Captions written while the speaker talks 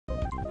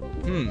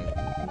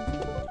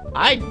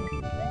I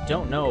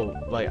don't know.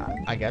 Like,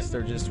 I guess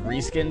they're just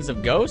reskins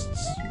of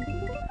ghosts?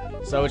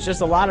 So it's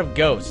just a lot of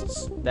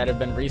ghosts that have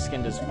been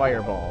reskinned as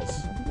fireballs,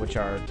 which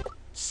are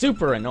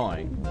super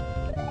annoying.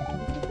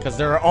 Because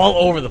they're all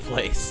over the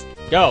place.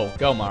 Go,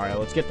 Mario.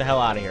 Let's get the hell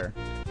out of here.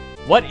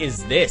 What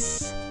is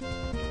this?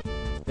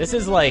 This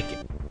is like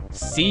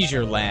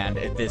seizure land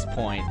at this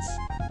point.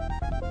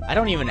 I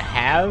don't even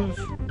have...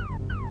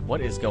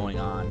 What is going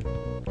on?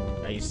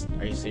 Are you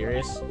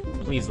serious?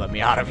 Please let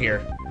me out of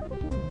here.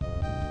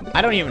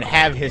 I don't even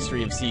have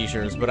history of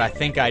seizures, but I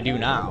think I do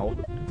now.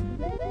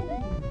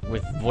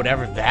 With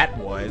whatever that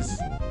was.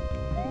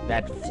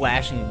 That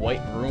flashing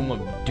white room of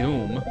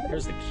doom.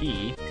 Here's the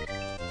key.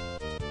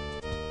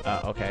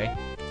 Okay.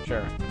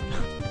 Sure.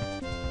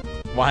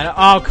 Why not?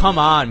 Oh, come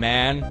on,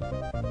 man.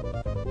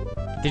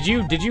 Did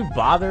you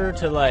bother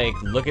to, like,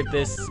 look at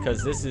this?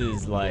 Because this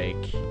is, like...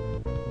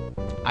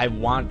 I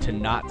want to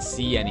not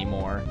see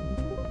anymore.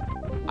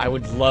 I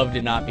would love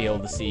to not be able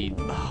to see...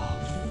 Oh.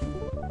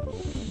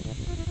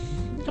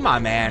 Come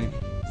on, man.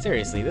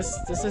 Seriously, this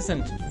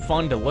isn't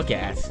fun to look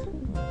at.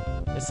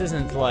 This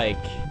isn't,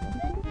 like...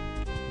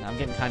 I'm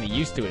getting kind of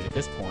used to it at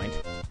this point.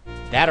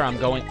 That or I'm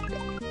going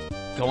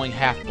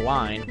half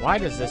blind. Why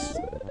does this...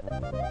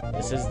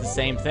 This is the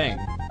same thing.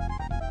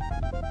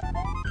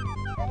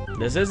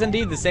 This is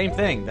indeed the same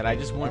thing that I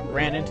just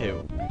ran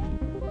into.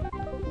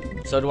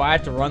 So do I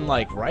have to run,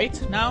 like,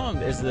 right now?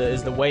 Is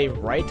the way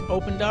right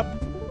opened up?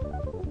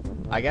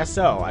 I guess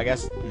so. I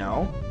guess...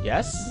 No.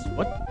 Yes?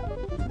 What?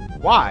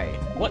 Why?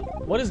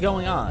 What is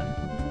going on?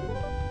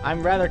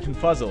 I'm rather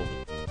confuzzled.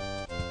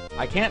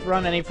 I can't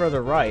run any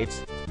further right,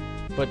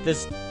 but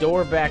this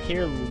door back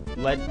here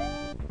led...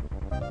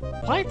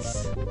 What?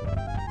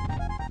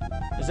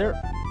 Is there...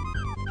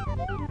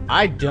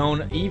 I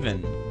don't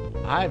even.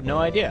 I have no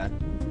idea.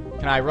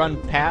 Can I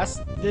run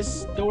past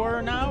this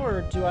door now,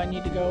 or do I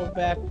need to go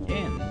back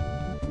in?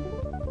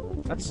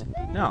 That's...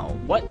 No.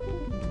 What?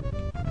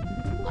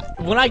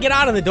 When I get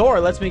out of the door,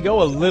 it lets me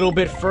go a little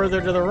bit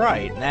further to the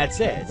right, and that's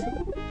it.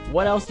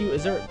 What else do you...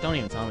 Is there... Don't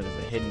even tell me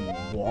there's a hidden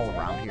wall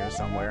around here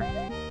somewhere.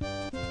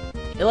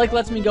 It, like,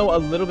 lets me go a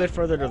little bit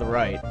further to the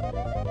right,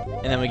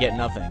 and then we get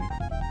nothing.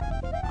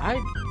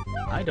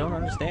 I don't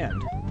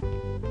understand.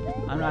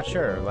 I'm not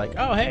sure. Like,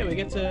 oh, hey, we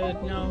get to,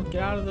 you know,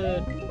 get out of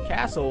the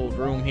castle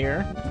room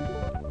here.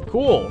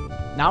 Cool.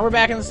 Now we're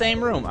back in the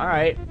same room.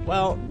 Alright.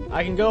 Well,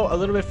 I can go a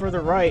little bit further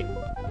right,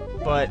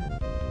 but...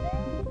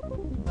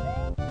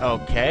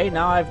 Okay,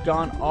 now I've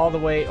gone all the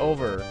way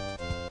over.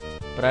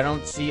 But I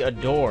don't see a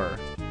door.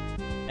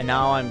 And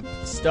now I'm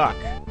stuck.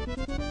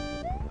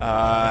 Can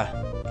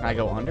I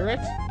go under it?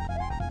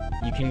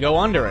 You can go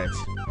under it.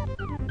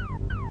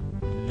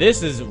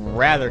 This is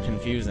rather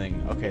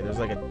confusing. Okay, there's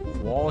like a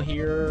wall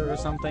here or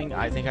something.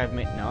 I think I've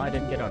made... No, I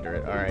didn't get under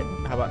it. Alright,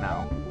 how about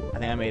now? I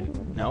think I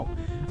made... No.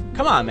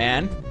 Come on,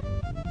 man.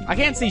 I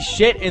can't see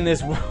shit in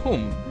this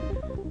room.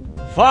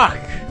 Fuck.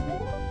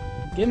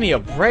 Give me a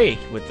break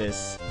with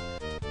this.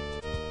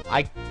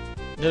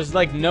 There's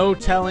like no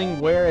telling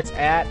where it's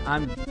at.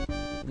 I'm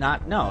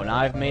not... No, now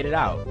I've made it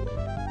out.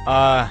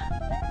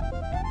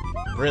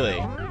 Really?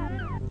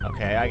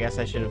 Okay, I guess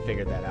I should have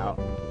figured that out.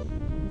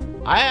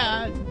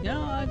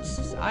 No,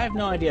 I have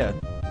no idea.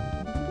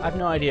 I have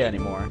no idea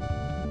anymore.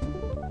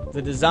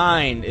 The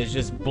design is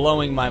just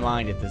blowing my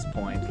mind at this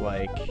point.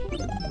 Like,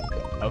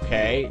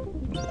 okay,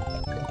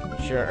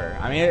 sure.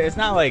 I mean, it's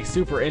not like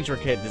super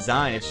intricate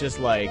design. It's just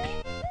like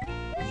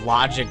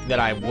logic that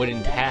I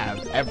wouldn't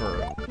have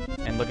ever.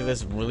 And look at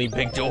this really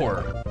big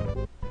door.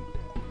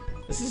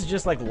 This is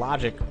just like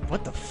logic.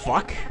 What the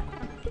fuck?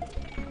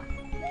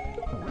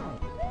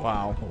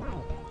 Wow.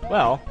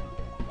 Well,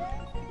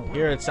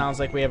 here it sounds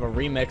like we have a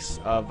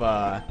remix of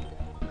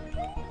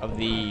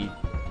the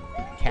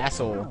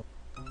castle.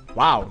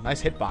 Wow,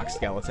 nice hitbox,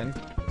 skeleton.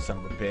 Son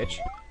of a bitch.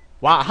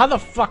 Wow, how the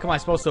fuck am I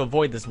supposed to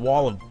avoid this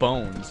wall of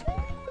bones?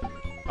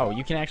 Oh,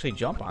 you can actually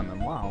jump on them.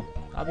 Wow,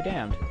 I'll be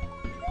damned.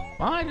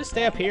 Why don't I just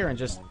stay up here and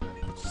just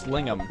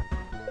sling them?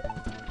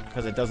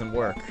 Because it doesn't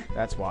work.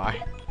 That's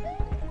why.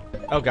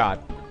 Oh god.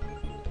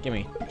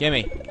 Gimme.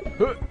 Gimme.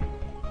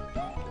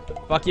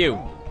 Fuck you.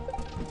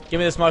 Give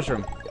me this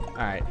mushroom.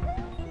 Alright.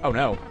 Oh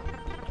no.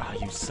 Oh,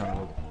 you son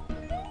of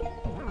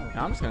a...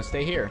 No, I'm just gonna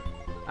stay here.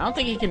 I don't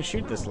think he can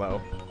shoot this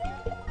low.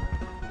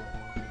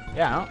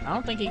 Yeah, I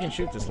don't think he can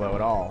shoot this low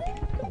at all.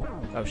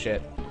 Oh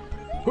shit.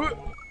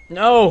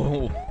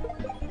 No!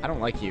 I don't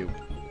like you.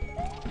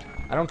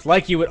 I don't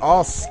like you at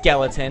all,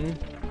 skeleton.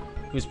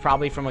 Who's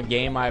probably from a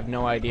game I have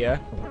no idea.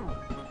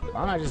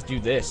 Why don't I just do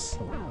this?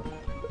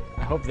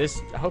 I hope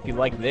you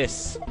like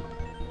this.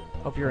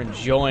 Hope you're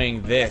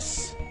enjoying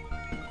this.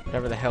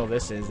 Whatever the hell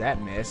this is.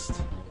 That missed.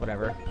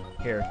 Whatever.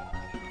 Here.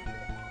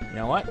 You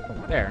know what?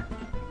 There.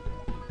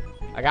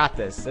 I got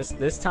this.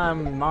 This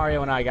time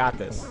Mario and I got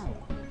this.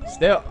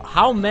 Still,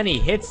 how many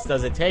hits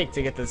does it take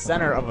to get the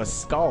center of a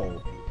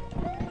skull?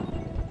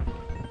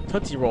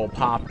 Tootsie Roll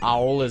Pop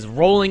Owl is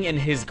rolling in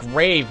his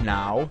grave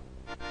now.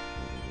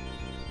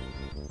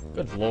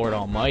 Good Lord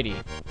Almighty.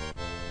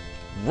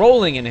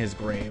 rolling in his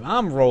grave.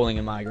 I'm rolling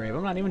in my grave.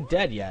 I'm not even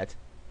dead yet.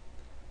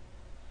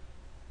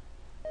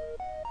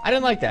 I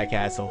didn't like that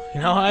castle.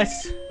 You know what?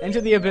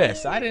 Into the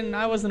Abyss.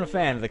 I wasn't a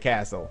fan of the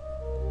castle.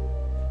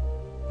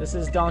 This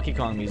is Donkey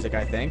Kong music,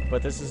 I think,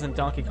 but this isn't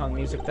Donkey Kong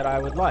music that I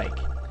would like.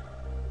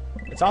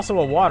 It's also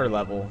a water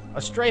level.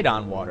 A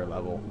straight-on water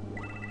level.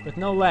 With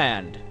no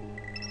land.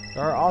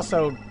 There are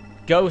also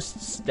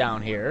ghosts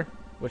down here,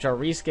 which are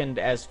reskinned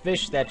as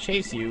fish that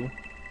chase you.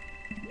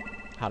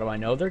 How do I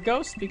know they're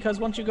ghosts? Because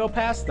once you go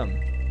past them,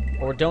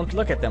 or don't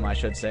look at them, I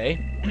should say,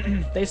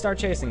 they start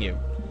chasing you.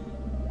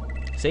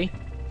 See?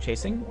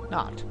 Chasing?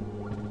 Not.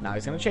 Now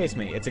he's gonna chase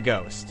me. It's a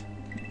ghost.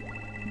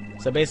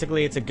 So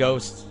basically, it's a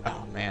ghost.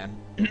 Oh, man.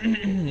 Let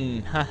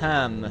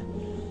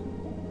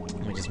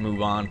me just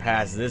move on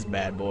past this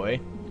bad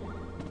boy.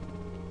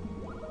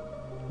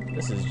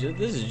 This has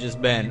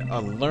just been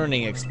a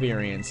learning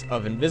experience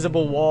of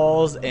invisible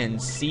walls and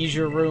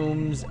seizure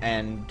rooms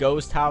and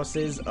ghost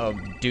houses of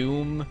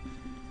doom.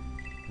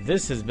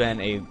 This has been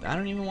a... I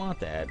don't even want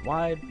that.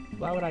 Why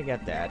would I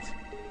get that?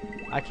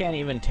 I can't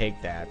even take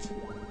that.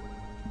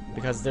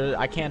 Because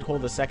I can't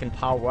hold a second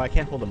power... Well, I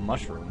can't hold a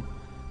mushroom.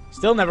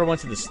 Still never went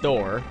to the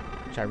store,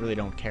 which I really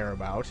don't care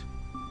about.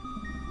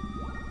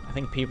 I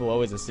think people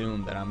always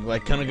assume that I'm,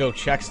 like, gonna go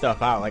check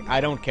stuff out. Like,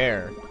 I don't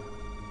care.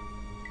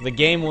 The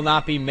game will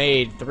not be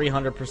made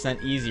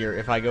 300% easier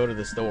if I go to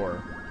the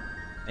store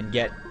and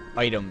get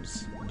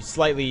items. It'll be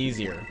slightly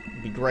easier.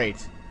 It'd be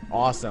great.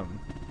 Awesome.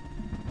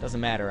 Doesn't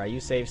matter. I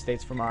use save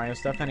states for Mario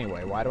stuff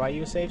anyway. Why do I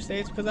use save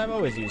states? Because I've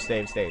always used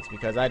save states.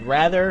 Because I'd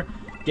rather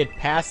get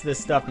past this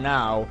stuff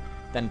now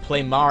than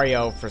play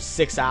Mario for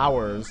 6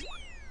 hours.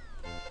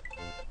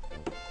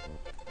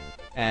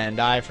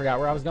 And I forgot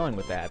where I was going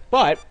with that.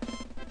 But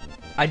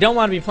I don't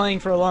want to be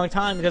playing for a long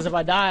time because if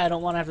I die, I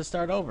don't want to have to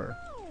start over.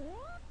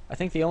 I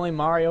think the only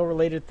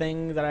Mario-related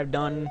thing that I've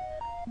done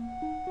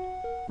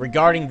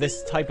regarding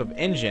this type of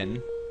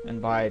engine,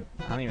 and by,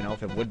 I don't even know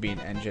if it would be an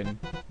engine,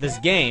 this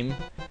game,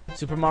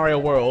 Super Mario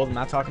World, I'm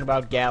not talking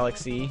about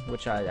Galaxy,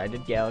 which I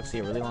did Galaxy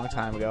a really long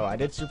time ago. I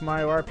did Super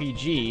Mario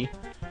RPG,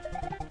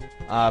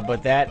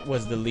 but that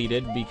was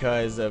deleted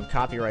because of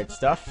copyright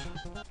stuff.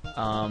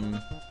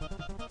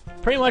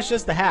 Pretty much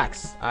just the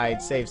hacks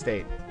I'd save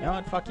state. You know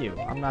what? Fuck you.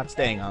 I'm not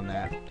staying on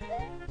that.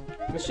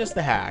 It's just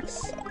the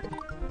hacks.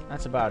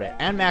 That's about it.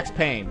 And Max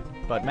Payne.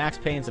 But Max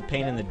Payne's a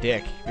pain in the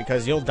dick.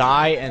 Because you'll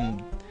die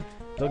and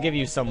they'll give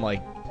you some,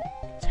 like,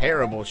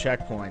 terrible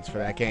checkpoints for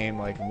that game.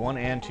 Like, 1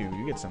 and 2.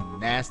 You get some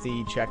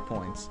nasty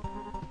checkpoints.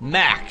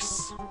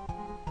 Max!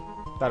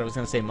 Thought I was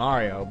going to say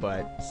Mario,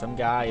 but some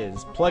guy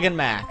is plugging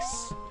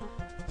Max.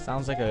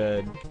 Sounds like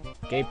a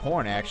gay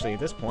porn, actually, at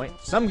this point.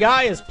 Some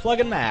guy is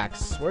plugging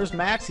Max. Where's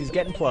Max? He's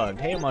getting plugged.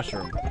 Hey, a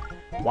mushroom.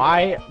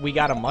 Why we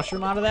got a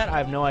mushroom out of that? I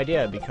have no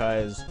idea,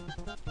 because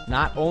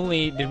not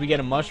only did we get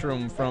a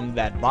mushroom from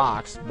that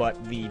box,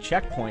 but the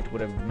checkpoint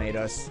would have made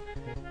us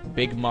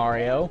Big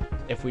Mario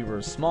if we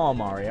were Small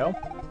Mario.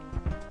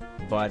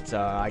 But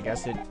I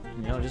guess it,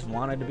 you know, just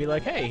wanted to be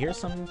like, hey, here's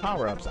some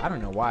power-ups. I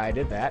don't know why I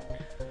did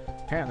that.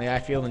 Apparently, I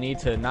feel the need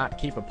to not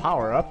keep a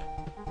power-up.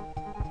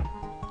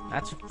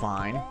 That's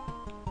fine.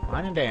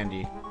 Fine and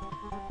dandy.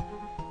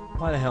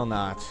 Why the hell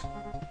not?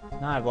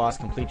 Now I've lost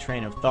complete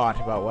train of thought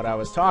about what I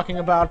was talking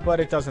about, but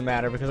it doesn't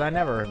matter because I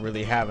never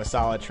really have a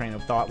solid train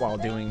of thought while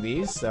doing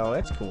these, so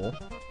it's cool.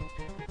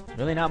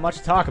 Really not much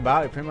to talk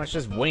about. You pretty much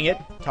just wing it.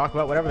 Talk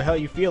about whatever the hell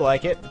you feel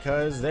like it,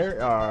 because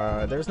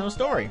there's no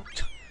story.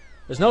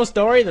 There's no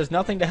story, there's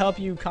nothing to help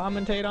you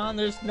commentate on,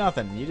 there's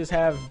nothing. You just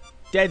have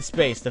dead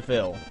space to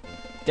fill.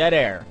 Dead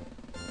air.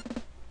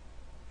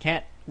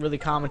 Can't really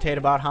commentate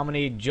about how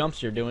many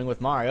jumps you're doing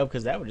with Mario,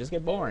 because that would just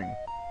get boring.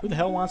 Who the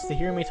hell wants to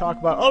hear me talk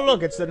about, oh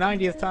look, it's the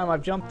 90th time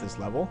I've jumped this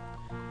level.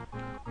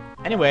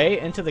 Anyway,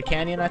 Into the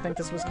Canyon, I think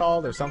this was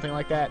called, or something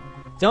like that.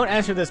 Don't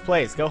enter this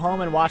place. Go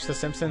home and watch The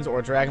Simpsons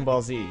or Dragon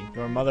Ball Z.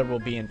 Your mother will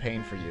be in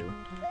pain for you.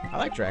 I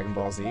like Dragon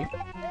Ball Z.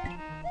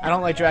 I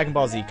don't like Dragon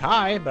Ball Z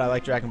Kai, but I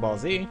like Dragon Ball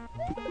Z.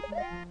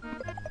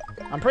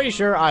 I'm pretty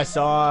sure I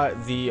saw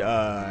the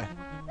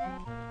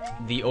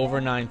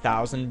over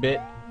 9,000 bit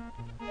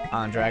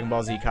on Dragon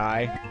Ball Z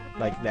Kai,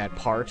 like that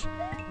part,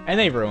 and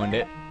they ruined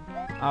it.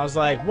 I was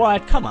like,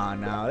 what? Come on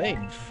now, they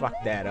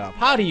fucked that up.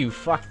 How do you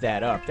fuck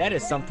that up? That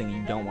is something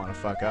you don't want to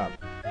fuck up.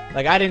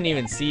 Like, I didn't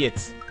even see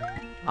it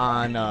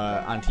on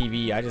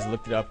TV. I just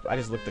looked it up. I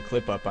just looked the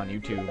clip up on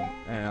YouTube,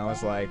 and I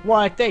was like,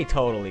 what? They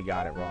totally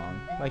got it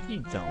wrong. Like, you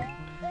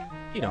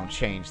don't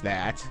change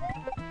that.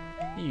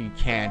 You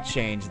can't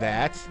change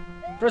that.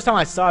 First time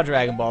I saw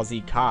Dragon Ball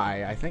Z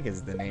Kai, I think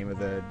is the name of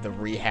the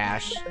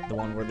rehash, the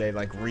one where they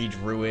like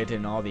redrew it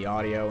and all the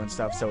audio and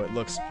stuff so it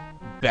looks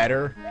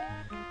better.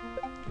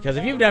 Because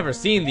if you've never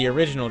seen the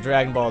original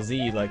Dragon Ball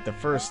Z, like the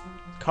first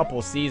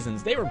couple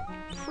seasons, they were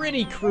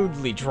pretty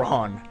crudely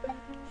drawn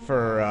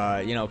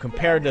for you know,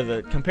 compared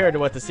to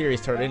what the series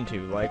turned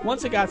into. Like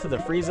once it got to the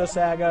Frieza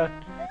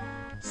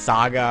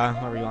saga,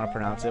 however you want to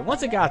pronounce it.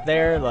 Once it got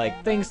there,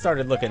 like things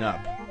started looking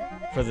up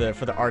for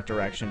the art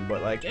direction,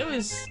 but like it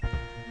was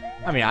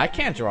I mean, I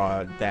can't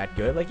draw that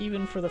good, like,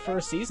 even for the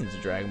first seasons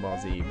of Dragon Ball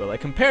Z, but,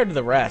 like, compared to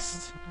the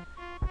rest,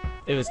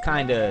 it was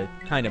kinda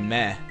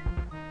meh.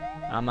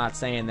 I'm not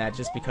saying that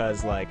just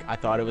because, like, I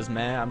thought it was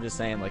meh. I'm just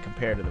saying, like,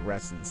 compared to the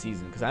rest of the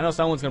season. Because I know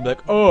someone's going to be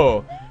like,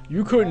 oh,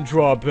 you couldn't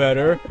draw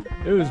better.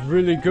 It was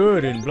really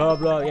good and blah,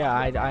 blah. Yeah,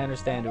 I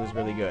understand it was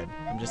really good.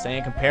 I'm just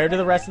saying, compared to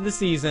the rest of the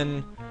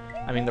season,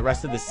 I mean, the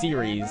rest of the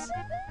series,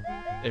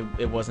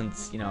 it wasn't,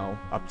 you know,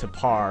 up to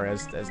par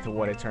as to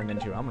what it turned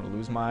into. I'm going to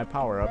lose my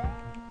power-up.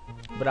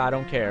 But I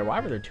don't care. Why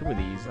were there two of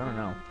these? I don't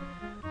know.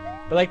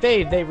 But, like,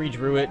 they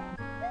redrew it,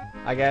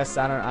 I guess.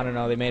 I don't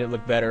know. They made it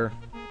look better.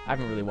 I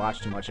haven't really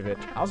watched too much of it.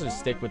 I'll just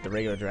stick with the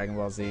regular Dragon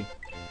Ball Z.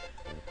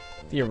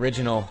 The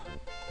original,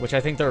 which I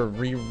think they're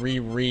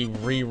re-releasing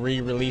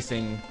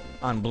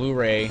on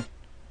Blu-ray.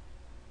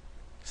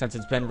 Since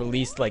it's been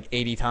released like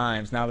 80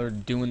 times. Now they're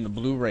doing the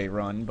Blu-ray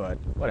run, but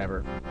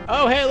whatever.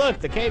 Oh, hey, look!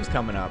 The cave's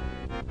coming up.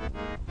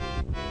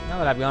 Now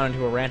that I've gone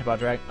into a rant about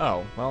Dragon...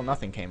 Oh, well,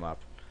 nothing came up.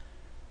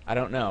 I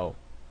don't know.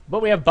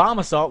 But we have Bomb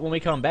Assault when we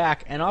come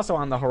back, and also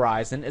on the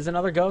horizon is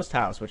another ghost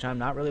house, which I'm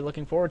not really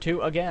looking forward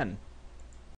to again.